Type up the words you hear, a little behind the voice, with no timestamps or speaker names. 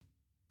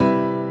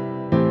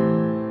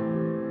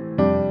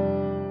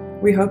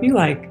We hope you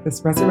like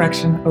this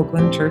Resurrection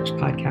Oakland Church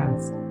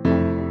podcast.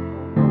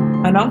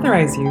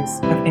 Unauthorized use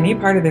of any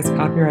part of this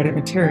copyrighted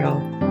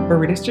material for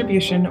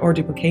redistribution or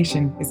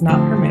duplication is not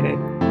permitted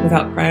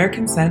without prior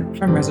consent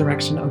from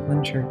Resurrection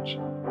Oakland Church.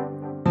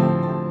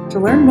 To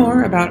learn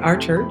more about our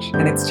church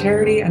and its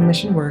charity and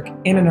mission work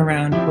in and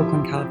around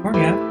Oakland,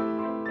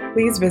 California,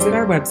 please visit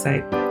our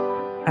website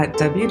at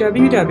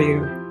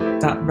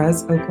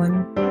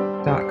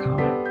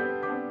www.resoakland.com.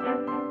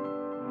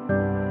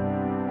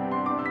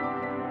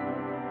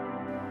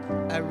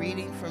 A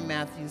reading from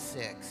Matthew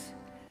 6.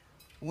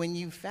 When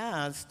you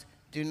fast,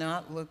 do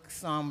not look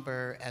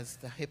somber as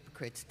the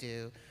hypocrites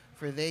do,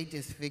 for they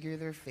disfigure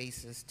their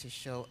faces to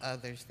show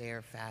others they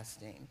are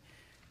fasting.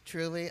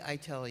 Truly, I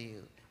tell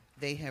you,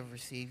 they have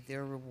received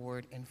their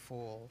reward in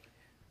full.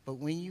 But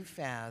when you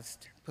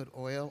fast, put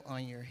oil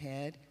on your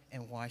head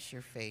and wash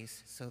your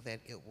face so that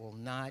it will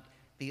not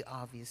be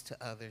obvious to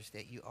others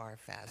that you are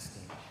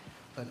fasting,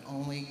 but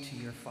only to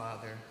your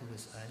Father who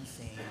is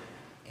unseen.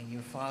 And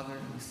your Father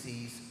who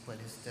sees what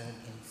is done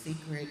in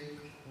secret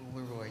will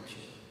reward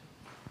you.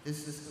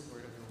 This is the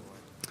word of the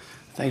Lord.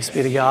 Thanks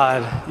be to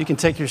God. You can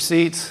take your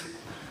seats.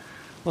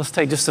 Let's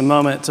take just a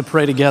moment to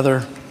pray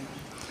together.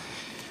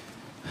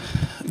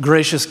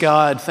 Gracious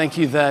God, thank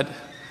you that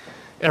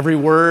every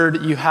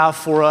word you have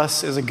for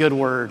us is a good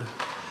word.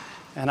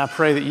 And I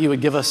pray that you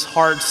would give us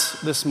hearts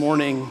this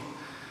morning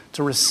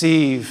to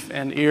receive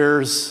and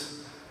ears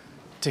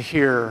to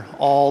hear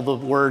all the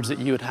words that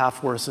you would have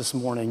for us this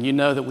morning. You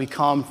know that we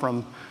come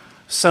from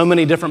so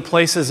many different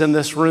places in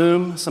this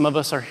room. Some of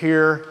us are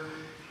here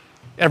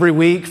every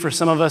week. For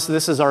some of us,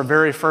 this is our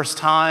very first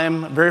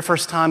time in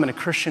a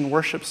Christian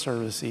worship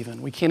service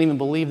even. We can't even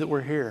believe that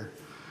we're here.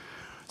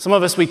 Some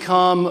of us, we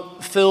come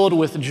filled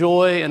with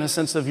joy and a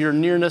sense of your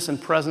nearness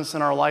and presence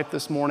in our life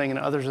this morning, and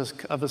others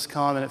of us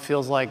come and it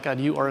feels like, God,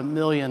 you are a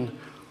million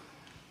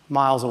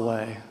miles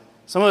away.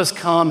 Some of us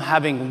come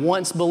having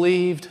once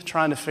believed,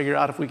 trying to figure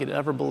out if we could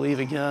ever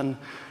believe again.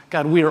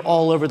 God, we are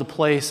all over the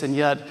place, and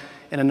yet,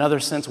 in another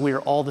sense, we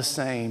are all the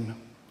same.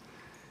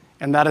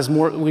 And that is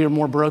we are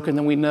more broken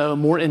than we know,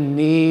 more in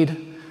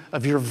need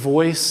of your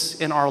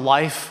voice in our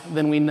life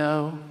than we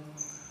know,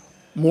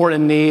 more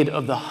in need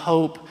of the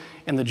hope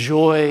and the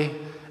joy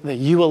that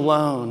you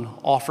alone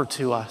offer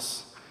to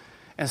us.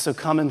 And so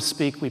come and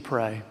speak, we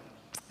pray.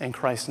 In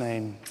Christ's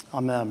name,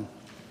 amen.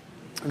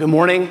 Good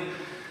morning.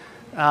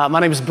 My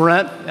name is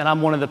Brent, and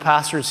I'm one of the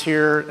pastors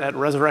here at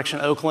Resurrection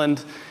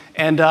Oakland.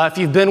 And if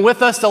you've been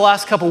with us the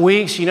last couple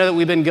weeks, you know that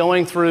we've been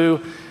going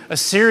through a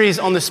series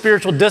on the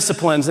spiritual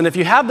disciplines. And if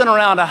you have been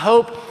around, I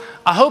hope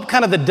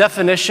kind of the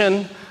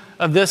definition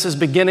of this is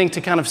beginning to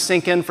kind of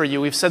sink in for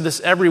you. We've said this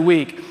every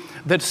week,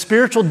 that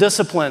spiritual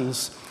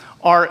disciplines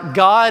are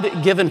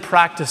God-given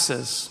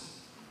practices.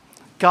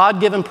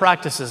 God-given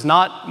practices,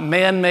 not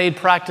man-made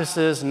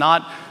practices,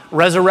 not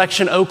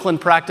Resurrection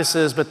Oakland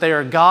practices, but they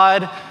are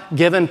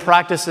God-given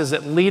practices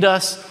that lead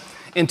us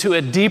into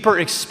a deeper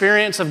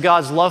experience of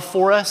God's love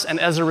for us, and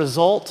as a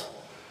result,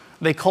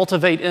 they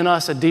cultivate in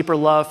us a deeper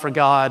love for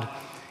God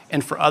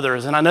and for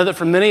others. And I know that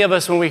for many of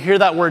us, when we hear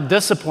that word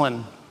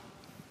discipline,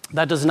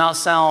 that does not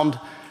sound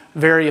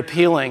very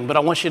appealing, but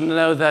I want you to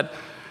know that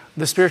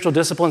the spiritual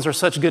disciplines are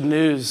such good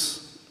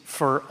news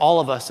for all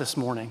of us this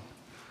morning,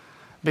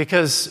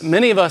 because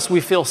many of us, we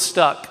feel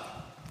stuck.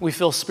 We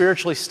feel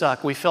spiritually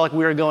stuck. We feel like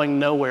we are going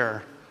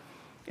nowhere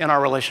in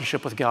our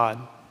relationship with God.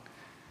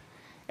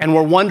 And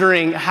we're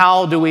wondering,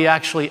 how do we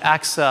actually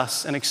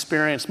access and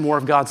experience more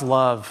of God's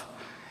love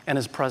and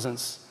his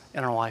presence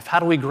in our life?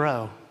 How do we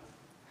grow?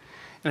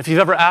 And if you've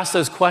ever asked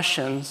those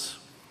questions,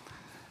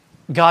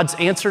 God's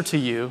answer to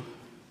you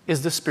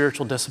is the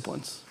spiritual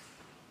disciplines.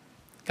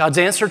 God's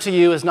answer to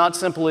you is not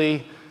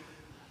simply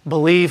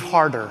believe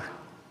harder.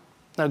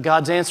 No,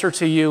 God's answer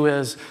to you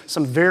is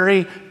some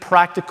very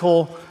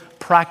practical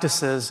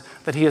practices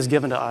that he has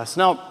given to us.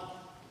 Now,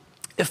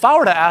 if I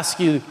were to ask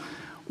you,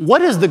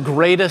 what is the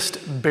greatest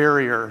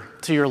barrier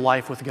to your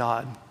life with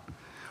God?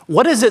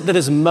 What is it that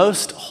is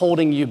most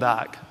holding you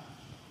back?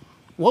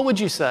 What would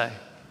you say?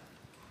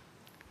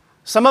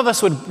 Some of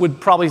us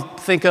would probably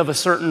think of a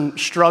certain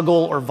struggle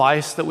or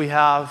vice that we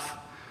have.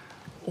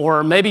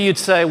 Or maybe you'd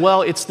say,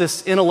 well, it's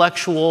this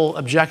intellectual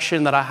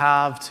objection that I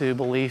have to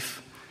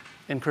belief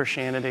in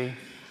Christianity.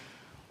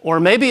 Or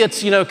maybe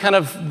it's, kind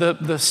of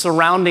the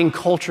surrounding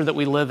culture that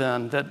we live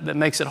in that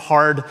makes it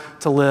hard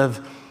to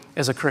live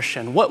as a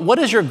Christian. What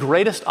is your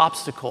greatest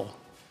obstacle,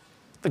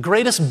 the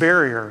greatest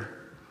barrier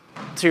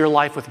to your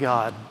life with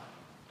God?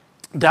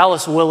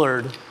 Dallas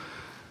Willard,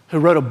 who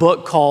wrote a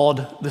book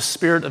called The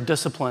Spirit of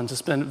Disciplines,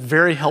 it's been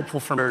very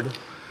helpful for me.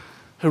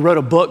 Who wrote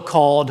a book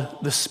called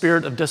The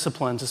Spirit of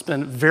Disciplines. It's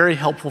been very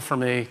helpful for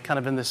me kind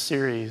of in this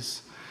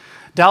series.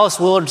 Dallas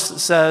Willard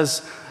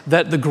says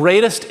that the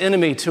greatest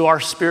enemy to our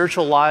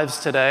spiritual lives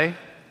today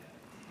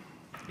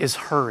is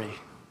hurry.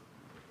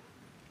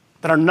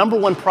 That our number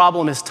one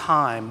problem is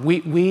time.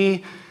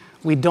 We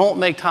don't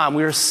make time.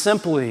 We are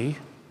simply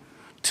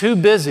too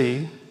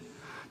busy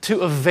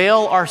to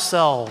avail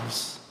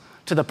ourselves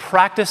to the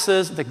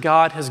practices that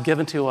God has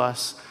given to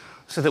us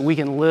so that we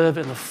can live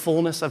in the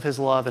fullness of his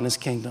love and his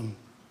kingdom.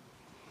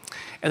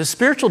 And the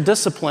spiritual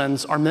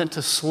disciplines are meant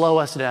to slow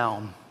us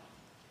down.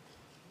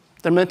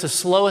 They're meant to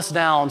slow us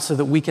down so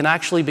that we can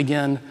actually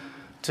begin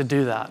to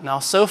do that. Now,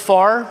 so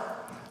far,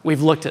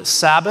 we've looked at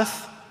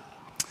Sabbath,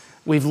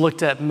 we've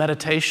looked at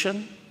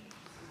meditation,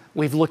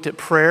 we've looked at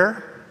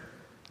prayer,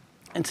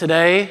 and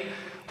today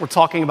we're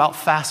talking about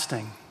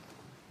fasting.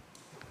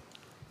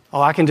 Oh,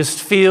 I can just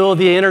feel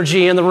the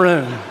energy in the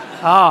room.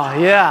 Oh,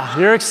 yeah,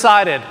 you're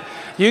excited.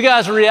 You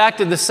guys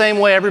reacted the same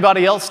way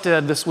everybody else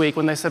did this week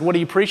when they said, "What are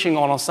you preaching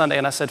on Sunday?"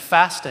 And I said,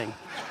 "Fasting."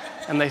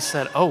 And they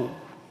said, oh.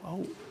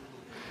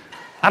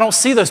 I don't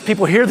see those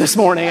people here this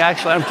morning,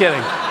 actually. I'm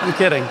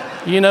kidding.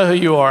 You know who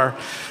you are.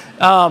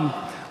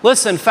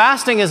 Listen,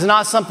 fasting is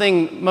not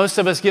something most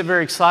of us get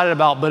very excited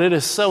about, but it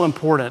is so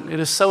important. It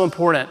is so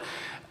important.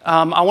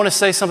 I want to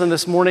say something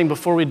this morning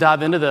before we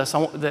dive into this,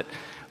 that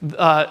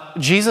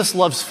Jesus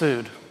loves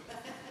food.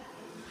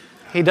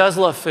 He does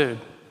love food.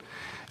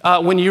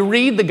 When you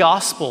read the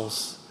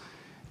Gospels,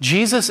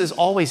 Jesus is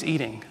always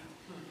eating.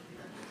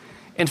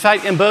 In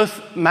fact, in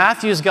both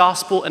Matthew's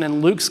Gospel and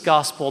in Luke's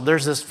Gospel,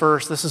 there's this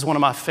verse. This is one of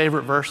my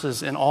favorite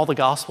verses in all the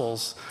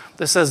Gospels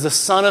that says, the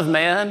Son of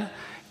Man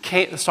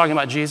came, it's talking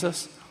about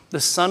Jesus, the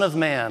Son of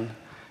Man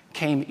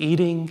came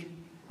eating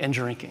and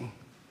drinking.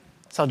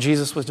 That's how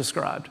Jesus was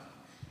described.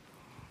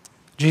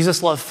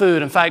 Jesus loved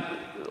food. In fact,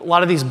 a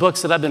lot of these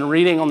books that I've been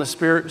reading on the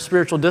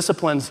spiritual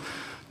disciplines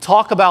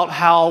talk about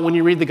how, when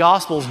you read the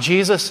Gospels,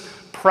 Jesus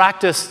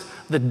practiced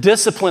the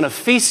discipline of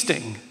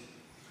feasting.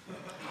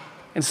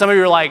 And some of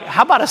you are like,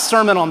 how about a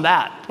sermon on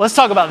that? Let's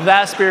talk about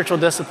that spiritual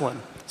discipline.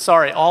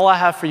 Sorry, all I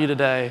have for you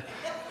today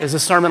is a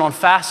sermon on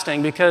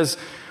fasting, because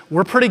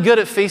we're pretty good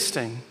at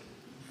feasting,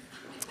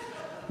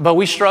 but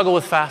we struggle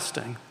with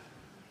fasting.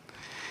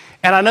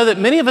 And I know that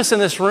many of us in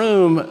this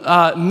room,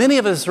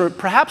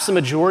 perhaps the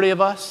majority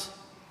of us,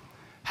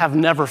 have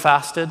never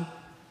fasted.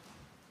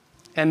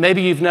 And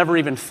maybe you've never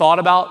even thought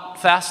about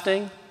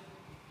fasting.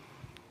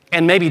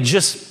 And maybe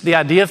just the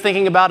idea of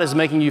thinking about it is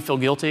making you feel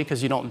guilty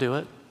because you don't do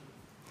it.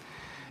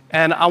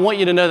 And I want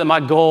you to know that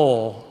my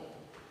goal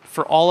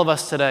for all of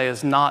us today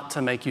is not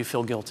to make you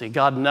feel guilty.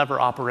 God never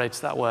operates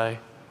that way.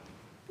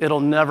 It'll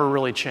never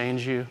really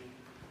change you.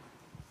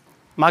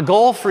 My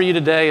goal for you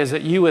today is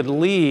that you would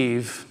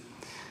leave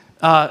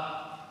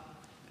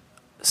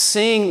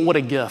seeing what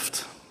a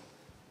gift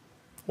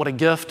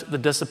the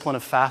discipline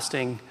of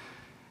fasting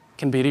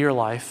can be to your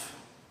life,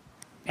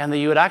 and that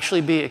you would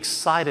actually be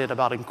excited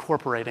about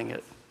incorporating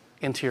it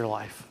into your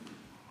life.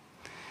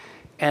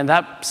 And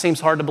that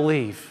seems hard to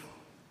believe.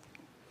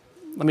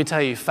 Let me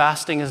tell you,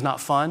 fasting is not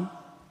fun.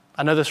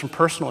 I know this from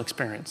personal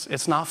experience.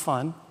 It's not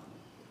fun.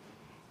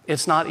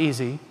 It's not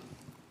easy.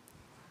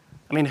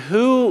 I mean,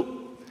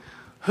 who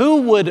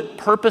would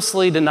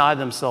purposely deny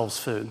themselves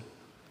food?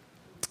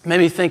 It made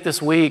me think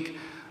this week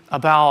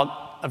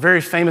about a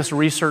very famous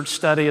research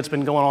study. It's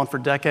been going on for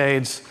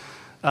decades.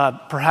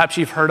 Perhaps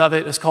you've heard of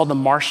it. It's called the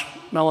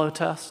marshmallow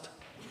test.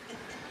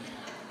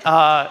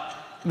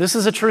 This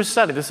is a true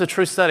study.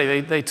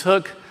 They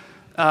took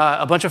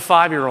a bunch of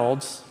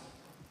 5-year-olds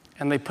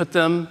and they put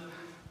them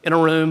in a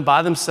room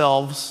by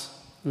themselves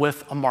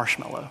with a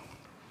marshmallow.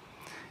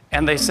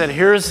 And they said,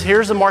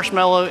 here's a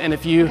marshmallow, and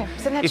if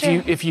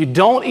you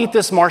don't eat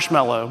this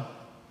marshmallow,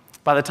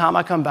 by the time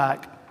I come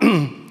back,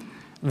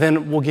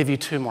 then we'll give you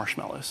 2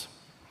 marshmallows.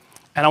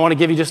 And I want to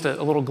give you just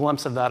a little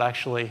glimpse of that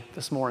actually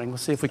this morning.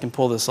 Let's see if we can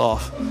pull this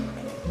off.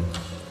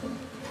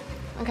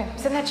 Okay,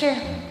 sit in that chair.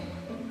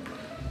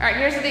 All right,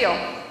 here's the deal.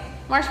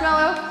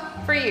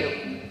 Marshmallow for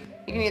you.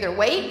 You can either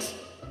wait,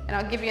 and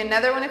I'll give you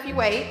another one if you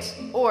wait,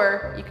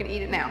 or you can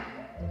eat it now.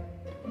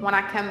 When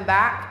I come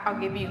back, I'll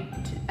give you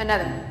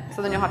another one,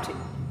 so then you'll have 2.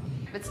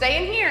 But stay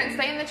in here and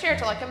stay in the chair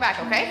till I come back,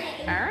 okay?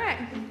 All right.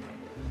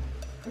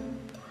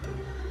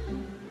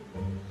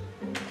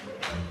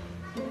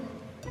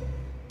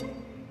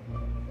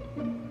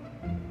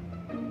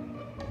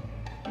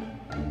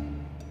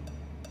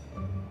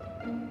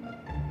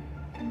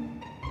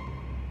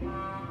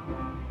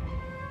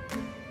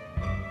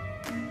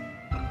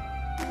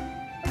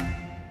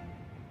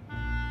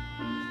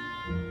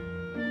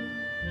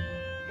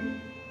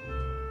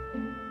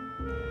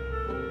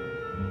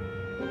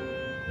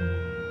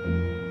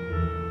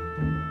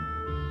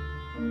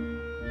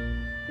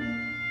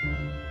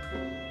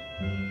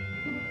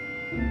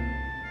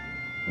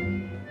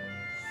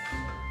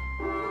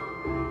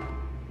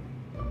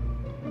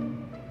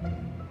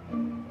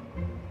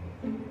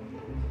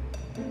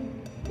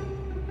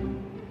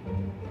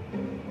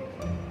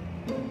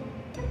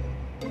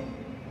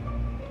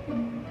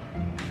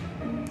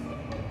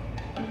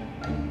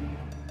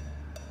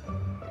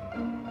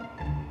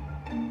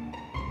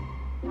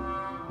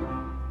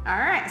 All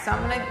right, so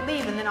I'm gonna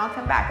leave and then I'll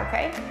come back,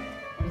 okay?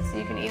 So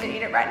you can either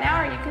eat it right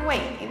now or you can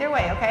wait. Either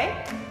way,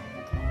 okay?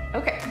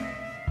 Okay.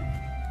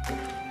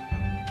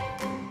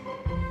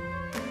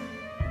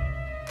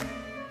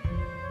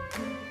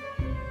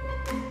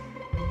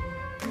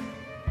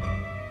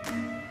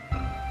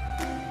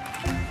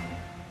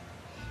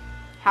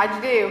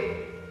 How'd you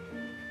do?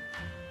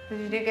 Did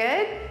you do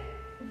good?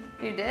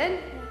 You did?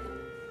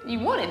 You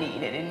wanted to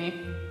eat it, didn't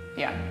you?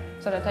 Yeah.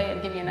 So did I tell you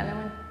to give you another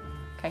one?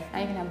 Okay, now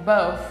you can have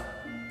both.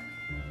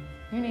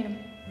 You need them.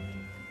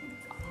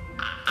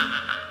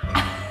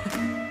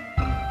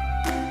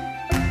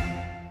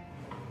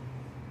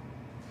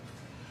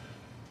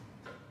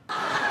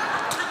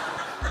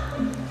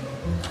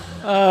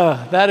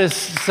 That is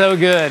so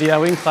good. Yeah,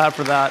 we can clap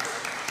for that.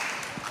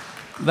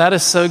 That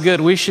is so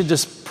good. We should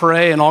just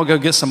pray and all go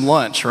get some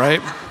lunch,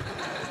 right?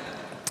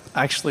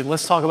 Actually,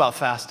 let's talk about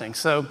fasting.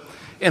 So,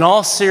 in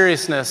all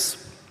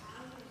seriousness,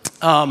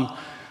 I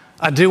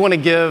do want to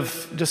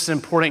give just an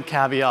important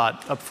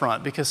caveat up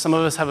front because some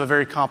of us have a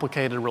very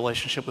complicated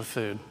relationship with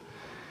food.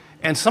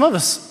 And some of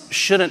us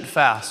shouldn't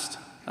fast,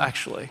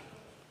 actually.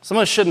 Some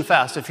of us shouldn't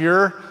fast. If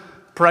you're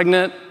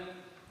pregnant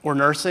or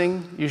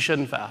nursing, you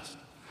shouldn't fast.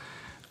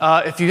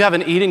 If you have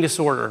an eating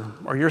disorder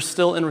or you're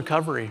still in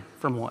recovery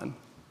from one,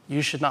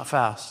 you should not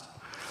fast.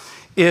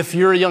 If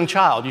you're a young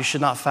child, you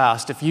should not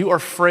fast. If you are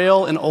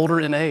frail and older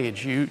in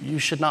age, you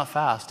should not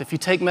fast. If you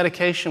take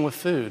medication with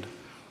food,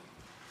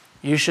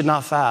 you should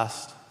not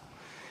fast.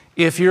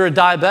 If you're a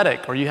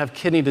diabetic or you have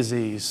kidney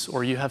disease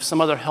or you have some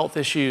other health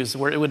issues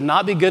where it would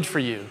not be good for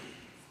you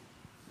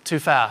to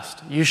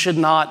fast, you should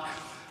not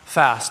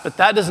fast. But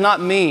that does not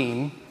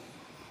mean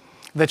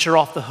that you're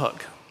off the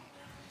hook.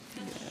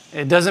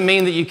 It doesn't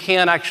mean that you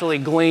can't actually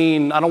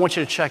glean. I don't want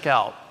you to check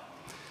out.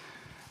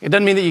 It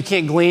doesn't mean that you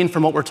can't glean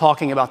from what we're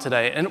talking about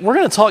today. And we're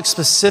going to talk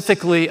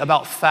specifically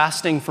about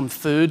fasting from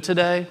food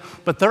today,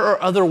 but there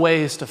are other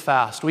ways to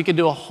fast. We could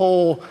do a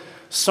whole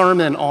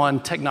sermon on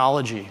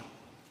technology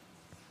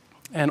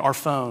and our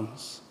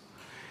phones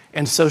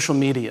and social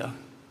media.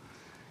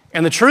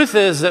 And the truth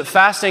is that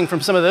fasting from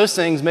some of those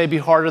things may be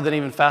harder than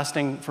even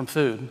fasting from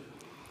food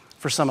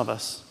for some of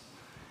us.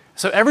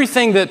 So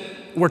everything that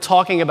we're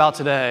talking about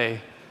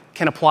today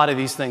can apply to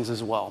these things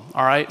as well,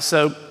 all right?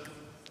 So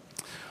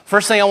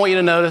first thing I want you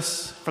to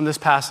notice from this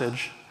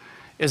passage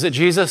is that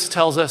Jesus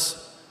tells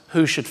us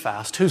who should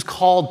fast, who's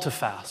called to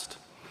fast,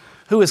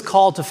 who is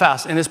called to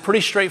fast. And it's pretty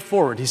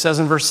straightforward. He says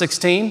in verse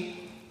 16,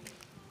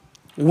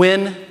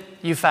 when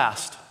you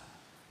fast.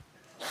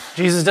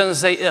 Jesus doesn't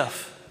say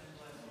if.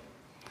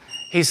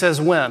 He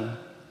says when.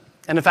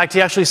 And in fact,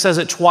 he actually says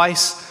it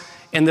twice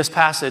in this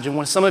passage. And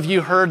when some of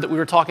you heard that we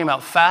were talking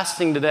about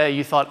fasting today,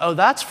 you thought, oh,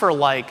 that's for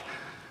like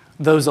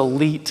those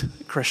elite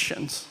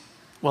Christians.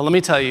 Well, let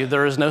me tell you,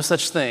 there is no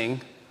such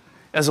thing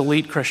as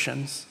elite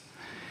Christians.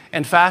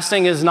 And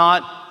fasting is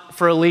not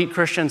for elite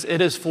Christians,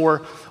 it is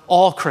for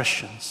all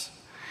Christians.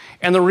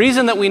 And the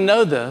reason that we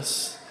know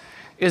this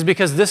is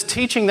because this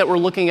teaching that we're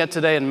looking at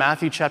today in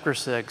Matthew chapter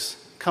 6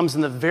 comes in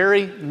the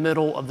very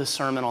middle of the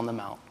Sermon on the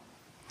Mount.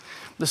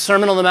 The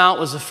Sermon on the Mount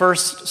was the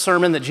first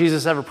sermon that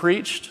Jesus ever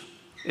preached.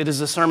 It is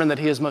the sermon that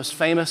he is most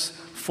famous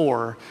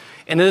for.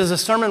 And it is a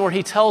sermon where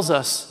he tells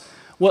us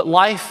what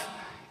life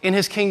in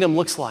his kingdom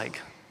looks like,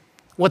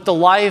 what the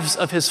lives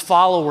of his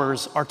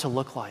followers are to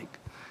look like.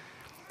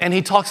 And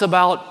he talks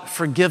about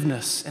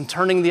forgiveness and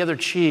turning the other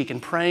cheek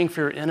and praying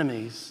for your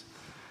enemies.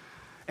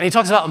 And he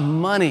talks about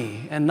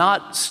money and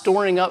not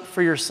storing up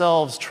for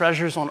yourselves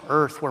treasures on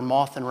earth where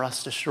moth and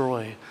rust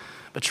destroy,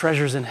 but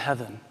treasures in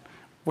heaven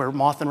where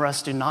moth and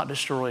rust do not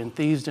destroy and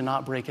thieves do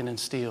not break in and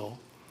steal.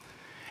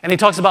 And he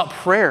talks about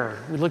prayer.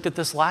 We looked at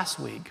this last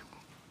week.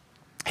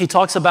 He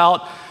talks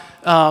about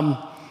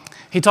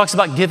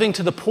giving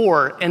to the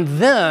poor, and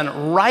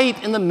then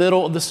right in the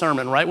middle of the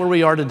sermon, right where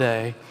we are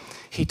today,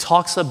 he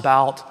talks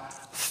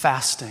about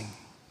fasting.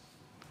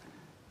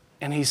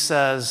 And he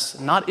says,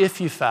 not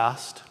if you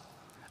fast,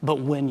 but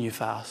when you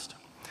fast.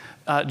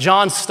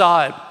 John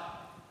Stott,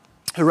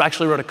 who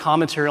actually wrote a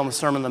commentary on the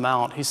Sermon on the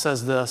Mount, he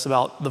says this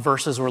about the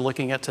verses we're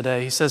looking at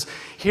today. He says,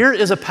 here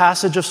is a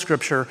passage of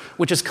Scripture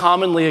which is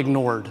commonly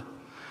ignored.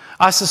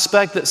 I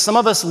suspect that some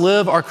of us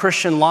live our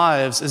Christian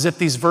lives as if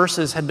these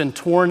verses had been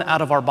torn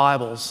out of our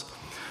Bibles.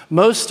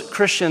 Most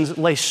Christians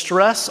lay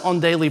stress on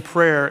daily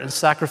prayer and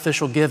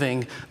sacrificial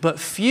giving, but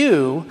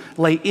few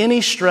lay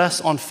any stress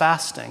on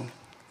fasting.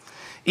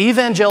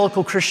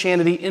 Evangelical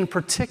Christianity in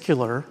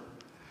particular,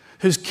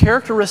 whose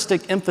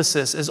characteristic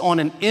emphasis is on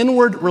an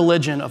inward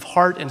religion of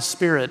heart and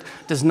spirit,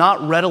 does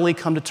not readily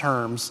come to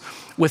terms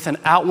with an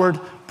outward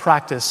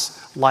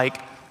practice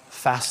like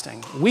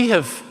fasting. We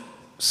have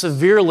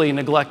severely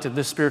neglected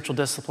this spiritual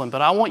discipline,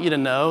 but I want you to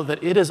know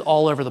that it is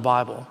all over the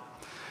Bible.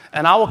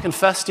 And I will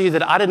confess to you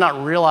that I did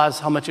not realize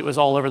how much it was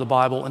all over the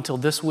Bible until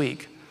this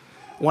week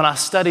when I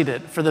studied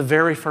it for the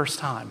very first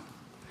time.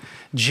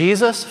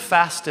 Jesus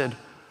fasted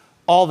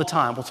all the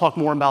time. We'll talk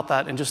more about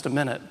that in just a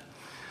minute.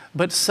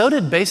 But so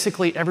did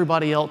basically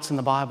everybody else in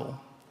the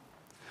Bible.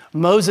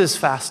 Moses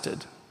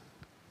fasted.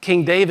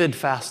 King David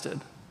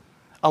fasted.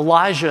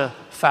 Elijah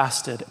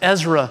fasted.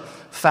 Ezra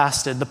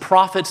fasted. The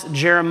prophets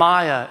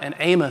Jeremiah and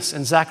Amos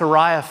and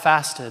Zechariah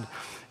fasted.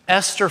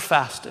 Esther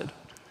fasted.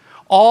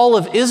 All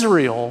of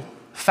Israel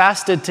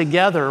fasted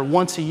together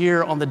once a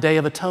year on the Day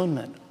of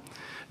Atonement.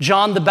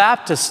 John the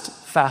Baptist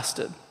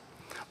fasted.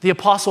 The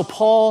Apostle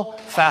Paul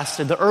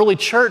fasted. The early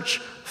church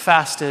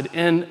fasted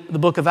in the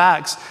book of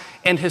Acts.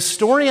 And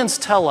historians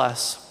tell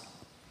us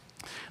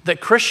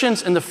that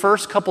Christians in the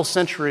first couple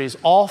centuries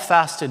all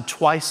fasted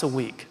twice a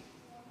week,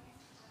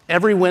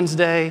 every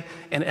Wednesday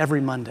and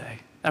every Monday.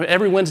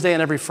 Every Wednesday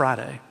and every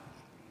Friday.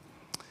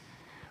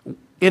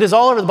 It is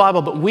all over the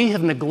Bible, but we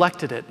have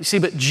neglected it. You see,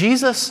 but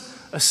Jesus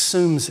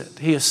assumes it.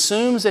 He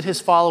assumes that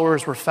his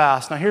followers were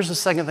fast. Now, here's the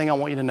second thing I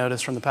want you to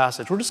notice from the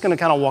passage. We're just going to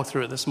kind of walk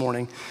through it this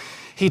morning.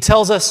 He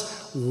tells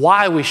us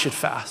why we should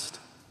fast.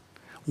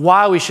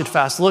 Why we should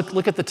fast.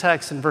 Look at the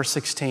text in verse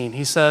 16.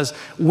 He says,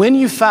 when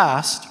you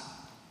fast,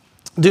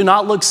 do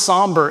not look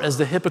somber as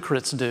the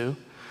hypocrites do,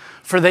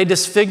 for they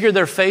disfigure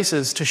their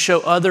faces to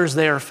show others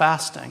they are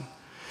fasting.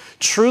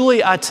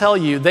 Truly, I tell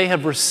you, they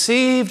have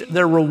received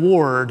their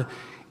reward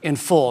in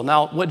full.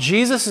 Now, what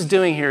Jesus is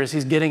doing here is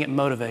he's getting at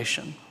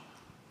motivation.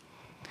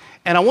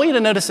 And I want you to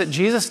notice that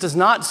Jesus does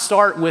not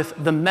start with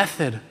the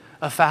method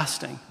of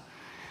fasting.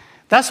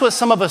 That's what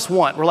some of us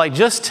want. We're like,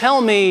 just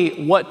tell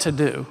me what to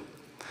do.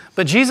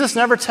 But Jesus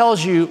never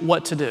tells you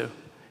what to do.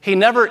 He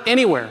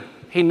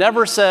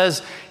never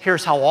says,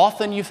 here's how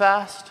often you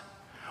fast,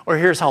 or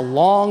here's how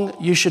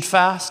long you should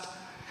fast.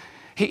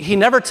 He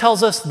never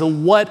tells us the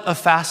what of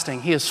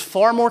fasting. He is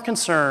far more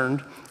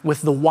concerned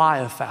with the why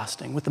of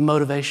fasting, with the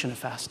motivation of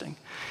fasting.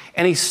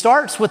 And he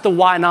starts with the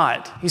why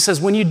not. He says,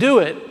 when you do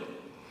it,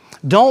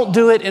 don't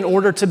do it in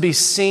order to be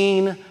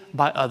seen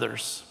by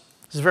others.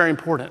 This is very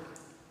important.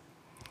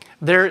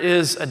 There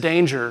is a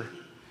danger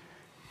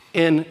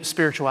in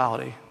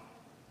spirituality.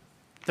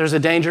 There's a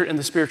danger in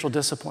the spiritual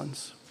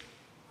disciplines.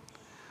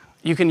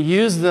 You can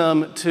use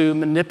them to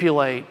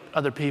manipulate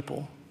other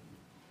people.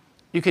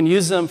 You can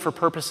use them for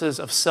purposes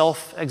of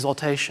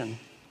self-exaltation,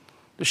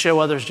 to show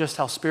others just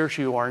how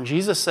spiritual you are. And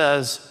Jesus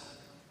says,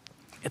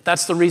 if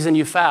that's the reason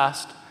you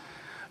fast,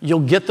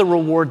 you'll get the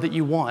reward that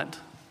you want,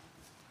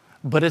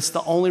 but it's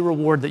the only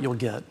reward that you'll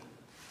get.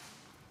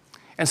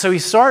 And so he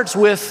starts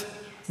with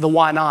the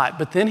why not,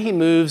 but then he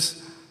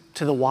moves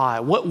to the why.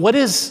 What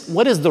is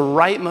the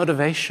right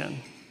motivation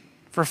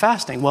for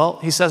fasting? Well,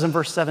 he says in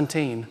verse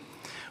 17,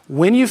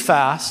 when you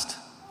fast,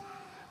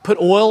 put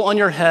oil on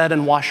your head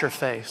and wash your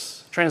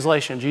face.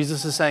 Translation,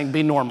 Jesus is saying,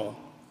 be normal.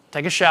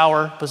 Take a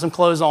shower, put some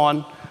clothes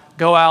on,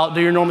 go out,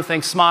 do your normal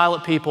thing, smile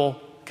at people,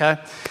 okay?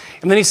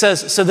 And then he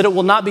says, so that it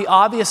will not be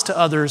obvious to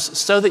others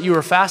so that you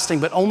are fasting,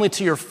 but only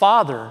to your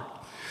Father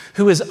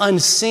who is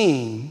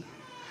unseen.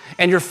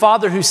 And your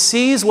Father who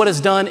sees what is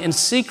done in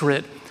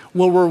secret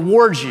will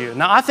reward you.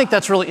 Now, I think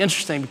that's really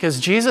interesting because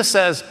Jesus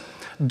says,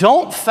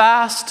 don't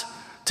fast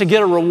to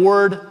get a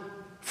reward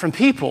from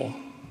people,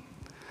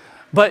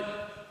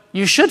 but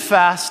you should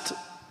fast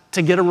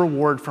to get a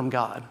reward from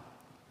God.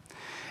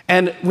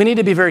 And we need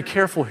to be very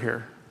careful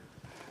here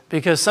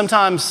because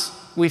sometimes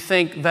we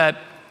think that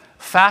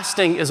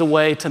fasting is a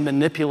way to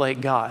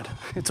manipulate God.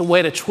 It's a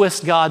way to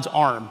twist God's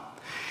arm.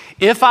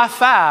 If I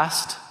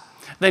fast,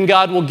 then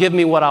God will give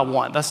me what I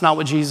want. That's not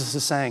what Jesus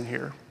is saying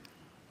here.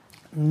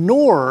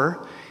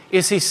 Nor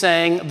is he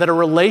saying that a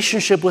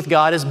relationship with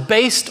God is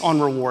based on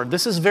reward.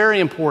 This is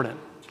very important.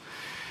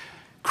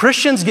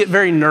 Christians get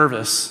very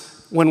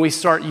nervous when we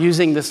start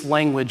using this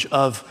language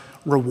of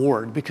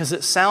reward because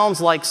it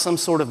sounds like some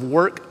sort of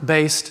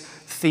work-based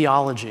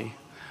theology.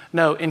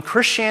 No, in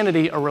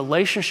Christianity, a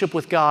relationship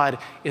with God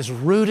is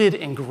rooted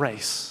in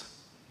grace.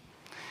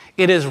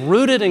 It is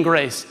rooted in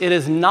grace. It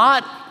is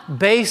not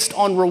based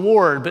on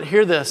reward, but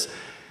hear this,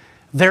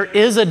 there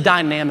is a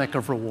dynamic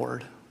of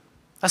reward.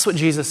 That's what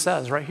Jesus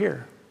says right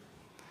here.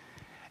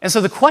 And so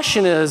the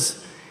question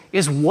is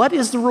what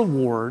is the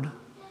reward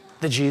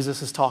that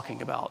Jesus is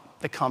talking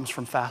about that comes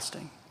from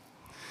fasting?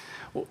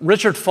 Well,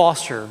 Richard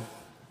Foster,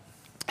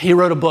 he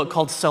wrote a book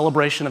called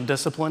Celebration of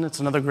Discipline. It's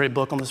another great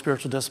book on the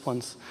spiritual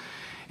disciplines.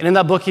 And in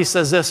that book, he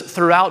says this,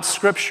 throughout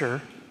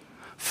Scripture,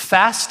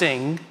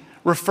 fasting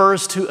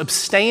refers to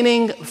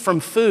abstaining from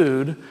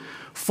food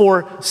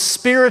for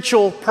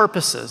spiritual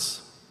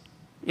purposes.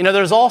 You know,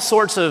 there's all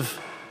sorts of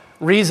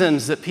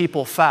reasons that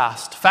people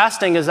fast.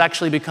 Fasting has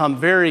actually become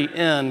very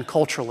in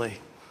culturally.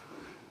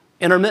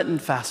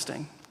 Intermittent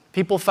fasting.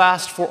 People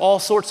fast for all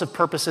sorts of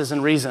purposes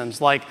and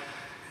reasons, like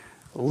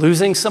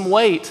losing some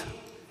weight,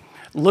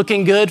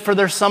 looking good for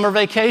their summer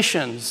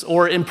vacations,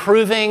 or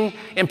improving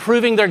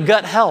their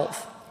gut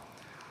health.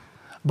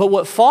 But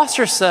what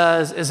Foster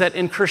says is that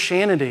in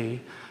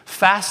Christianity,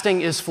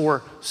 fasting is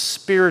for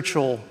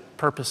spiritual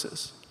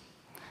purposes.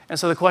 And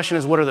so the question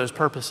is, what are those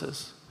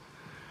purposes?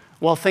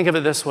 Well, think of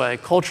it this way.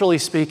 Culturally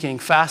speaking,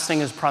 fasting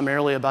is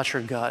primarily about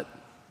your gut.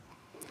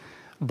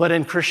 But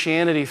in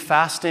Christianity,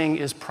 fasting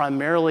is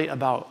primarily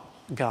about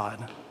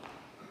God.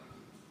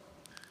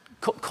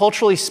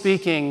 Culturally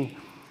speaking,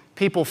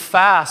 people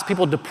fast,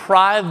 people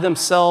deprive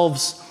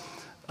themselves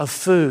of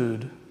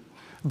food.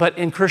 But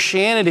in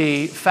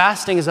Christianity,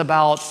 fasting is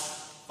about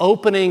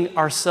opening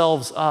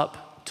ourselves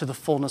up to the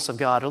fullness of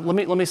God. Let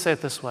me say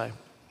it this way.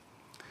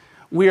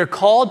 We are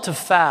called to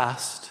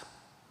fast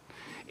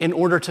in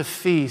order to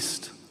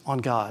feast on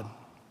God.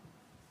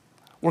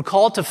 We're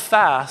called to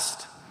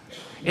fast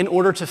in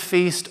order to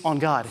feast on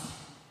God.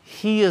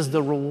 He is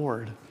the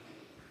reward.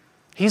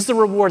 He's the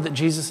reward that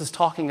Jesus is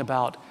talking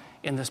about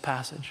in this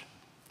passage.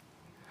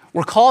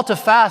 We're called to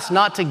fast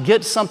not to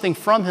get something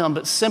from him,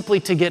 but simply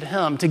to get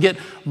him, to get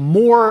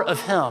more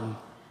of him.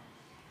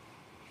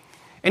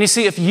 And you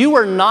see, if you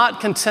are not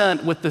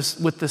content with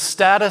the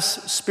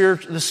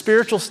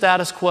spiritual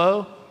status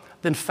quo,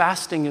 then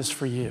fasting is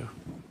for you.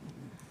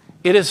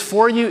 It is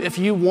for you if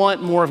you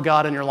want more of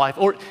God in your life,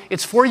 or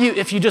it's for you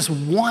if you just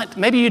want,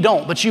 maybe you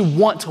don't, but you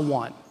want to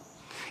want.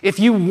 If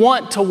you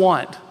want to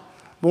want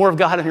more of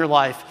God in your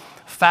life,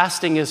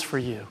 fasting is for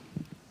you.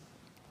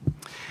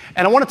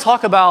 And I want to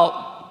talk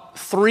about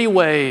 3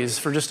 ways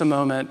for just a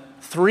moment,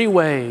 3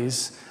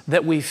 ways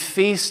that we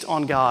feast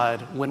on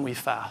God when we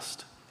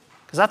fast.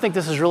 Because I think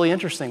this is really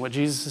interesting what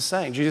Jesus is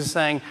saying. Jesus is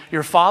saying,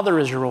 your Father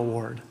is your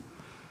reward.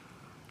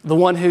 The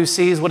one who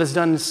sees what is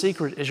done in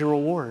secret is your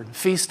reward.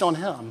 Feast on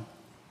him.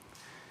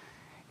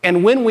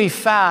 And when we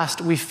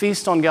fast, we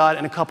feast on God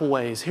in a couple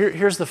ways.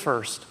 Here's the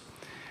first.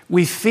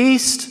 We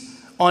feast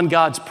on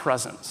God's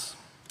presence.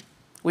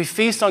 We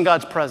feast on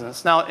God's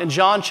presence. Now, in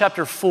John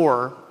chapter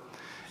 4,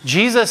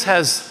 Jesus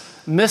has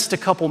missed a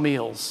couple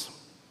meals.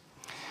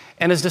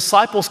 And his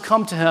disciples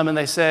come to him and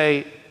they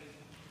say,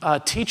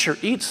 teacher,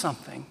 eat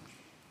something.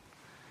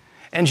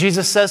 And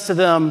Jesus says to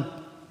them,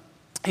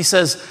 he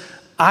says,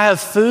 I have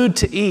food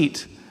to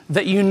eat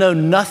that you know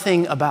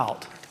nothing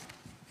about.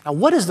 Now,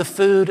 what is the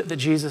food that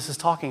Jesus is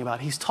talking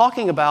about? He's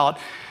talking about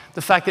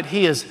the fact that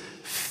he is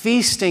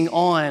feasting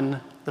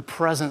on the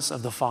presence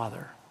of the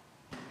Father.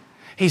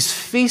 He's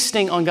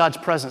feasting on God's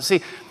presence.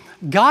 See,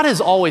 God is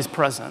always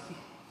present.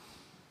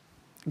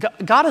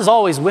 God is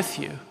always with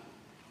you.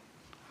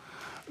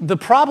 The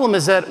problem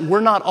is that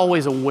we're not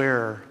always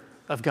aware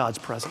of God's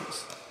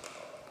presence.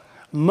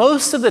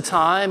 Most of the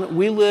time,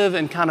 we live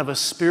in kind of a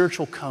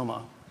spiritual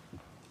coma.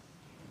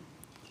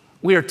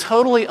 We are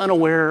totally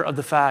unaware of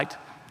the fact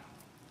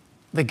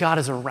that God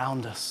is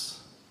around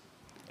us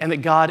and that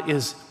God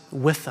is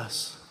with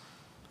us.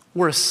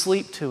 We're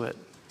asleep to it.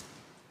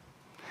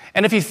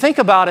 And if you think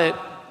about it,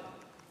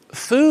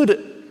 food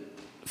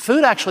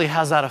actually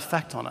has that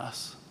effect on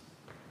us.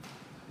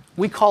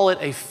 We call it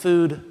a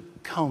food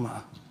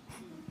coma.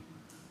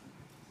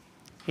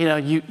 You know,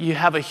 you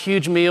have a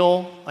huge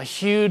meal,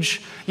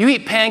 you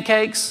eat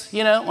pancakes,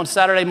 on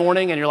Saturday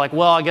morning, and you're like,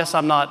 well, I guess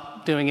I'm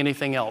not doing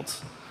anything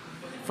else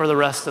for the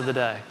rest of the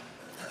day.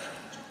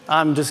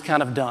 I'm just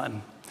kind of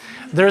done.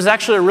 There's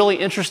actually a really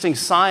interesting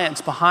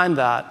science behind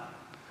that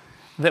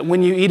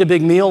when you eat a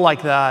big meal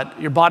like that,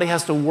 your body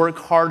has to work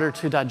harder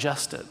to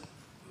digest it.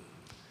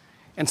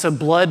 And so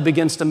blood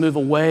begins to move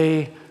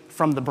away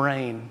from the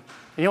brain.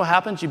 You know what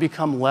happens? You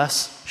become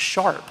less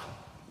sharp,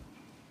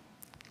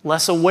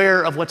 less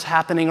aware of what's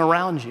happening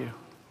around you.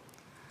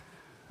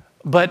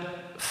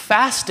 But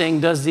fasting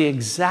does the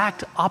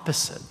exact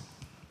opposite.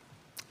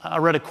 I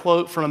read a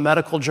quote from a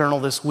medical journal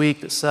this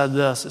week that said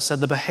this. It said,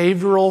 the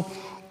behavioral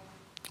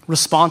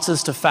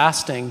responses to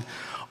fasting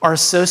are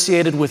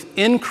associated with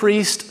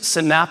increased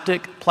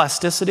synaptic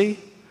plasticity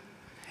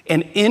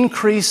and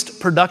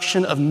increased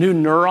production of new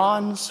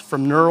neurons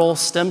from neural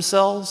stem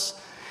cells.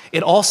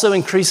 It also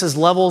increases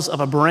levels of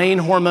a brain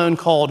hormone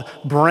called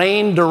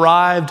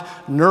brain-derived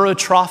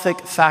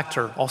neurotrophic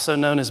factor, also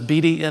known as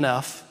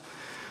BDNF,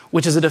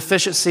 which is a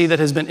deficiency that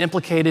has been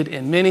implicated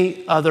in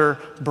many other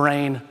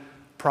brain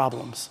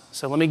problems.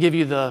 So let me give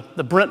you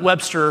the Brent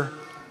Webster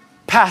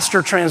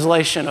pastor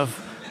translation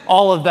of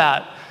all of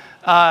that.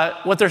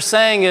 What they're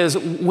saying is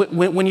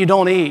when you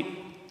don't eat,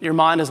 your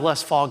mind is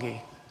less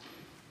foggy.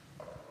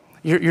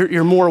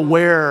 You're more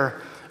aware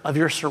of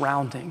your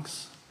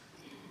surroundings.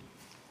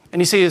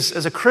 And you see,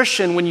 as a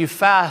Christian, when you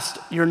fast,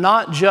 you're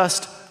not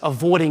just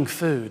avoiding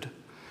food.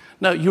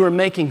 No, you are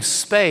making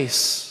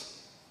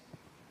space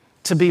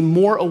to be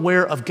more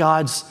aware of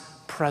God's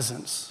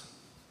presence,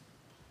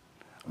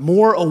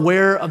 more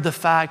aware of the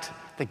fact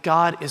that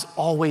God is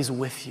always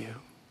with you,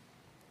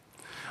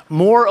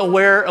 more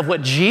aware of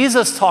what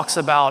Jesus talks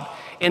about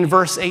in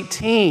verse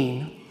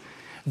 18,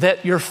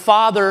 that your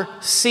Father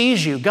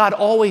sees you. God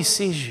always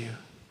sees you.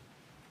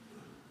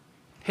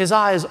 His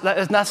eyes,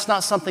 that's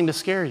not something to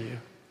scare you.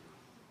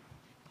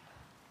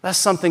 That's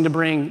something to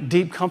bring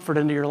deep comfort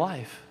into your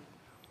life.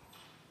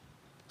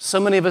 So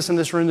many of us in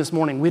this room this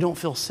morning, we don't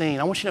feel seen.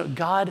 I want you to know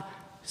God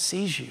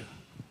sees you.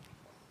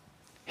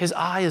 His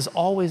eye is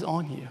always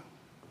on you.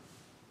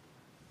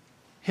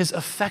 His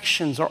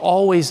affections are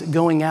always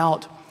going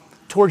out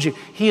towards you.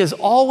 He is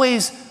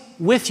always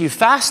with you.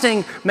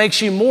 Fasting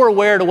makes you more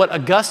aware to what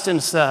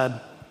Augustine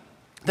said,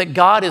 that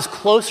God is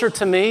closer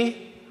to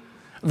me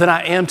than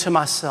I am to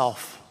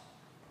myself.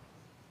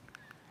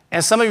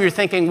 And some of you are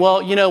thinking,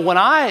 well,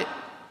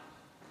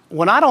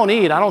 when I don't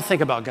eat, I don't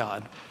think about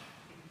God.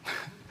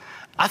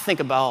 I think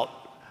about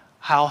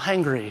how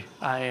hungry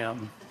I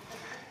am.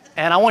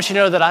 And I want you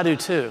to know that I do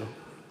too.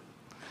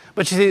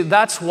 But you see,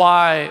 that's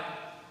why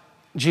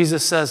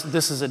Jesus says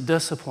this is a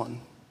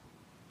discipline.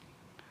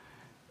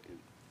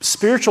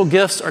 Spiritual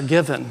gifts are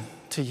given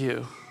to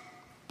you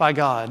by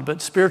God,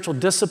 but spiritual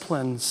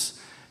disciplines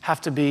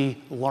have to be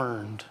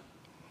learned.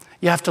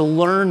 You have to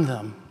learn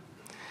them.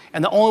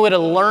 And the only way to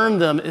learn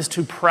them is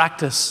to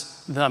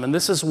practice them. And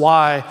this is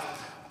why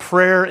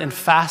prayer and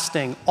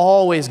fasting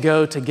always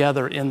go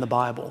together in the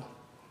Bible.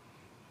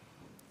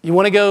 You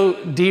want to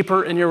go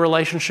deeper in your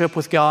relationship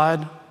with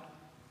God?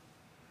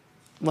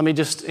 Let me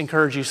just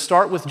encourage you,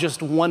 start with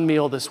just one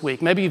meal this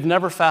week. Maybe you've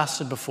never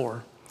fasted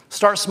before.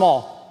 Start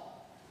small.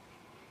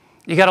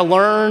 You got to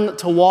learn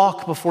to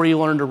walk before you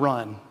learn to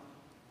run.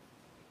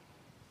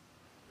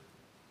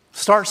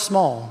 Start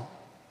small.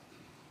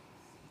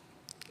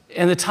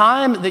 And the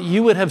time that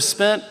you would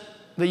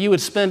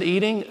spend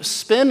eating,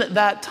 spend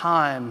that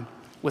time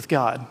with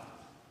God.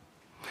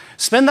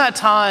 Spend that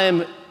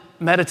time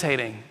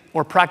meditating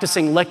or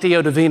practicing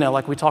Lectio Divina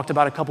like we talked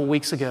about a couple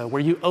weeks ago,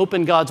 where you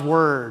open God's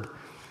Word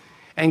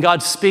and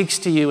God speaks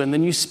to you and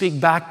then you speak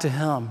back to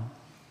Him.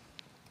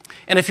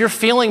 And if you're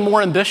feeling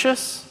more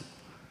ambitious,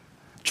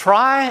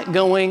 try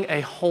going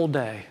a whole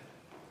day.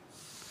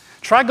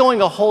 Try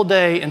going a whole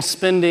day and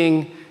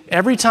spending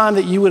every time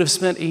that you would have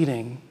spent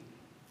eating,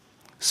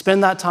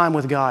 spend that time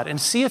with God and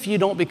see if you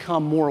don't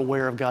become more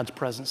aware of God's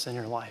presence in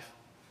your life.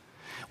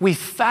 We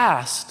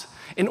fast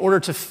in order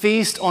to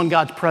feast on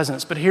God's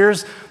presence. But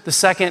here's the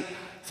second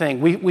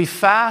thing. We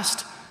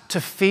fast to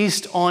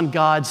feast on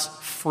God's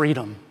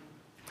freedom.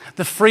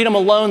 The freedom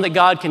alone that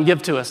God can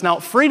give to us. Now,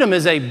 freedom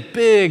is a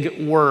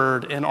big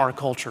word in our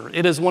culture.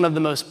 It is one of the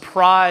most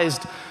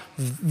prized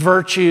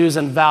virtues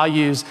and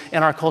values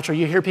in our culture.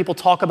 You hear people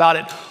talk about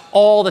it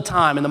all the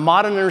time. And the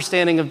modern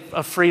understanding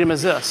of freedom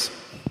is this: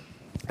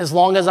 as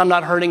long as I'm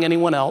not hurting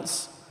anyone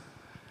else,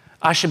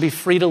 I should be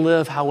free to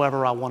live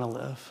however I want to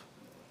live.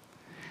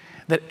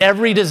 That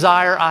every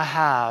desire I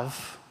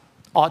have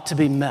ought to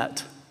be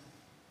met.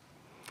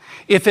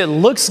 If it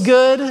looks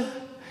good,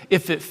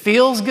 if it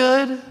feels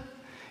good,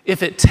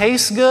 if it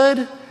tastes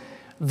good,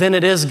 then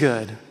it is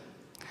good.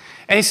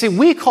 And you see,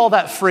 we call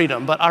that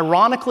freedom, but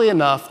ironically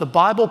enough, the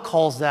Bible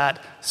calls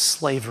that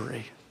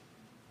slavery.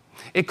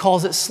 It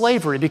calls it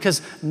slavery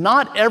because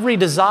not every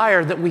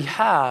desire that we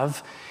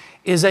have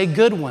is a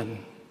good one.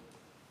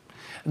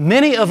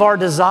 Many of our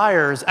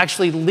desires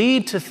actually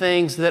lead to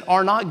things that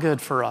are not good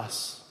for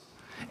us,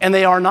 and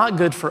they are not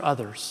good for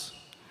others.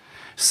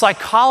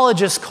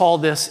 Psychologists call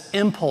this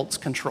impulse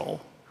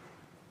control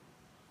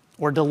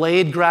or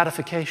delayed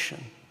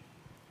gratification.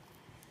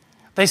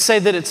 They say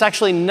that it's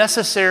actually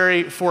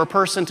necessary for a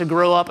person to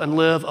grow up and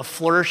live a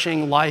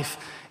flourishing life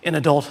in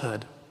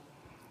adulthood.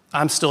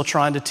 I'm still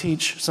trying to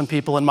teach some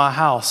people in my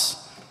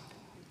house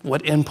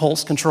what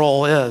impulse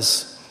control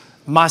is,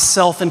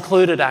 myself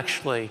included,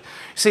 actually.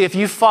 See, if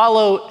you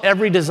follow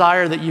every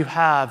desire that you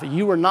have,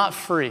 you are not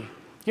free.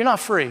 You're not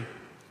free.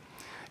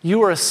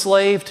 You are a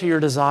slave to your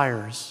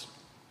desires.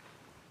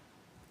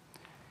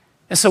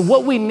 And so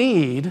what we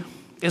need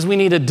is we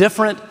need a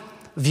different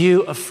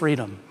view of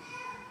freedom.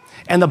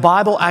 And the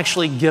Bible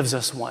actually gives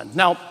us one.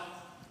 Now,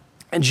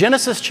 in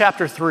Genesis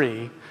chapter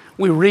 3,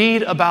 we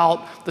read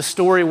about the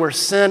story where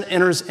sin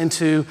enters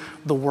into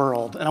the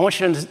world. And I want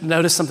you to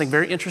notice something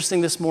very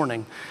interesting this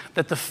morning,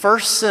 that the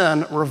first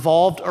sin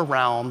revolved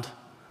around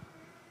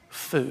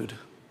food.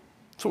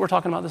 That's what we're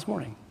talking about this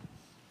morning.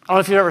 I don't know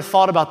if you've ever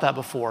thought about that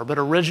before, but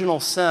original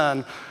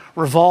sin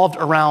revolved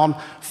around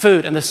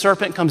food. And the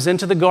serpent comes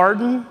into the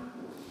garden,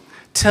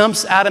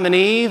 tempts Adam and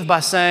Eve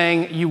by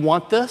saying, you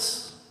want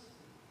this?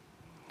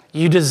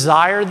 You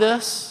desire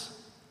this?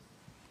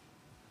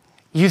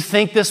 You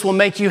think this will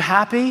make you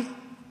happy?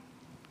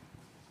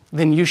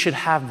 Then you should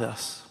have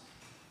this.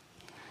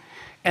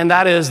 And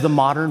that is the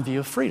modern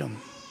view of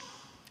freedom.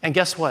 And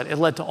guess what? It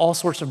led to all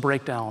sorts of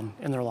breakdown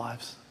in their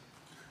lives.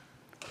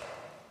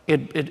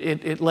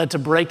 It led to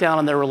breakdown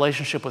in their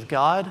relationship with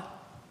God.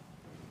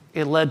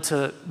 It led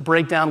to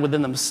breakdown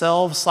within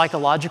themselves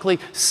psychologically.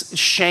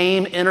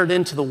 Shame entered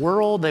into the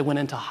world. They went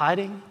into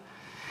hiding.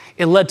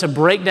 It led to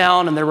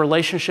breakdown in their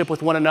relationship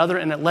with one another,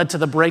 and it led to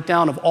the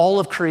breakdown of all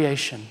of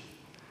creation.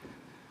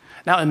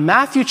 Now, in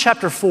Matthew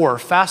chapter 4,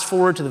 fast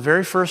forward to the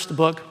very first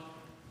book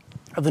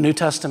of the New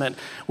Testament,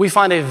 we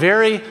find a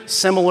very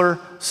similar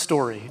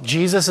story.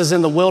 Jesus is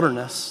in the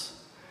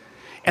wilderness,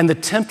 and the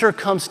tempter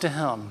comes to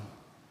him.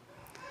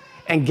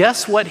 And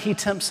guess what he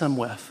tempts him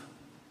with?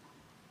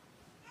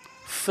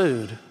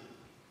 Food.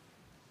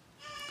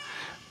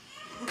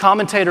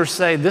 Commentators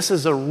say this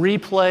is a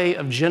replay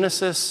of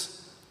Genesis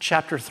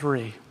chapter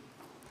 3,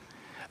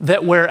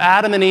 that where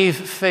Adam and Eve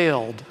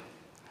failed,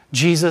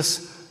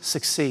 Jesus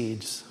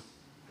succeeds.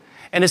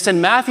 And it's in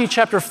Matthew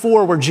chapter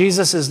 4 where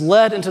Jesus is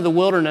led into the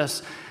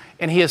wilderness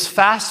and he has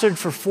fasted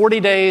for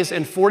 40 days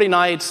and 40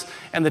 nights,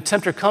 and the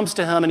tempter comes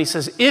to him and he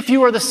says, if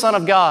you are the Son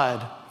of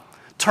God,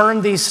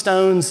 turn these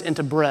stones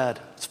into bread.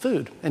 It's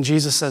food. And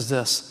Jesus says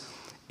this,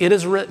 it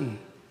is written,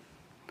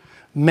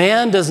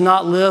 man does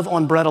not live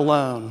on bread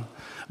alone,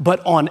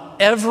 but on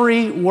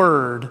every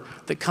word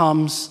that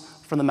comes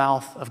from the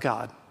mouth of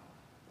God.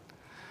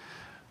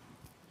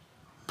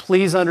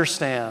 Please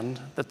understand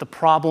that the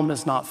problem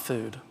is not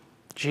food.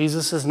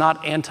 Jesus is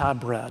not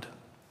anti-bread.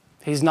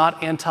 He's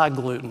not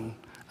anti-gluten.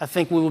 I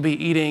think we will be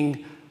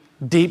eating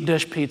deep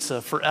dish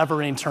pizza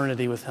forever in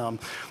eternity with him.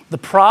 The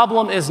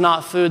problem is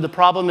not food. The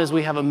problem is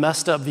we have a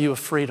messed up view of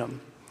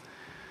freedom.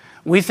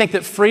 We think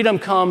that freedom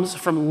comes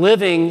from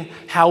living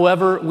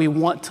however we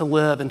want to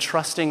live and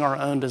trusting our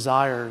own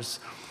desires.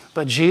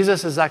 But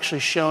Jesus is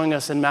actually showing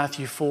us in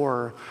Matthew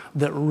 4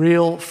 that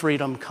real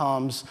freedom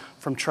comes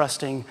from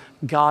trusting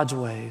God's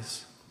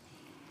ways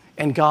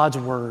and God's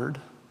word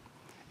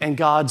and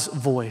God's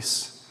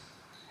voice.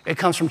 It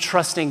comes from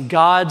trusting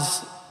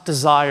God's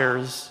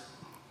desires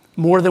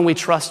more than we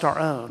trust our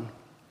own.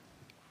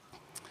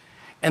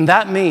 And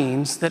that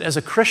means that as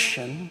a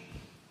Christian,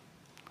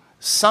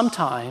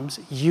 sometimes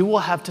you will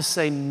have to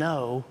say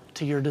no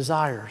to your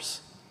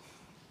desires.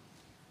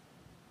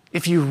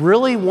 If you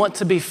really want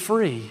to be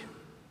free,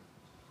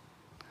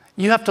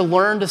 you have to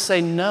learn to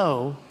say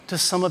no to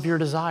some of your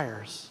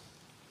desires.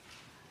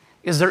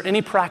 Is there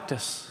any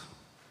practice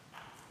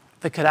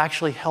that could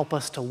actually help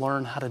us to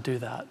learn how to do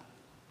that?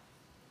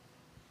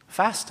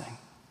 Fasting.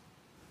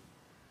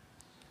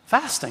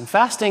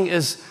 Fasting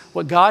is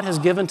what God has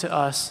given to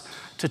us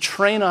to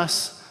train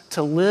us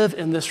to live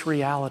in this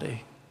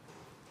reality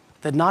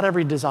that not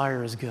every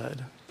desire is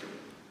good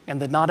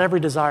and that not every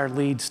desire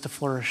leads to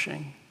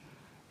flourishing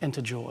and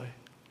to joy.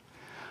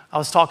 I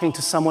was talking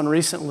to someone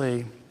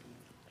recently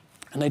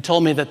and they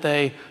told me that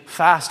they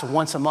fast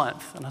once a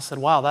month. And I said,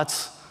 wow,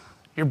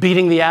 you're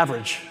beating the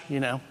average,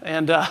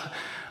 And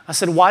I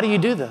said, why do you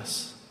do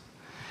this?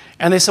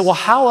 And they said, well,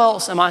 how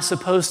else am I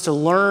supposed to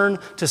learn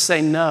to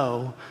say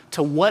no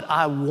to what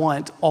I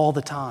want all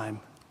the time?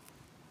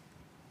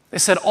 They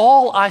said,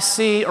 all I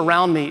see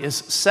around me is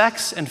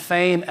sex and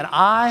fame, and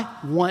I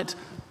want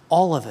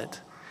all of it.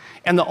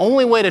 And the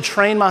only way to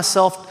train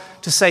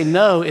myself to say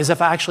no is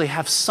if I actually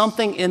have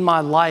something in my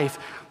life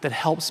that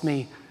helps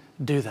me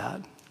do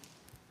that.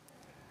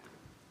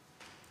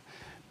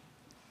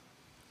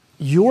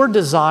 Your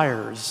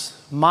desires,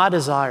 my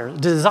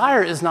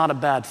desire is not a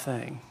bad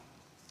thing.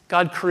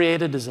 God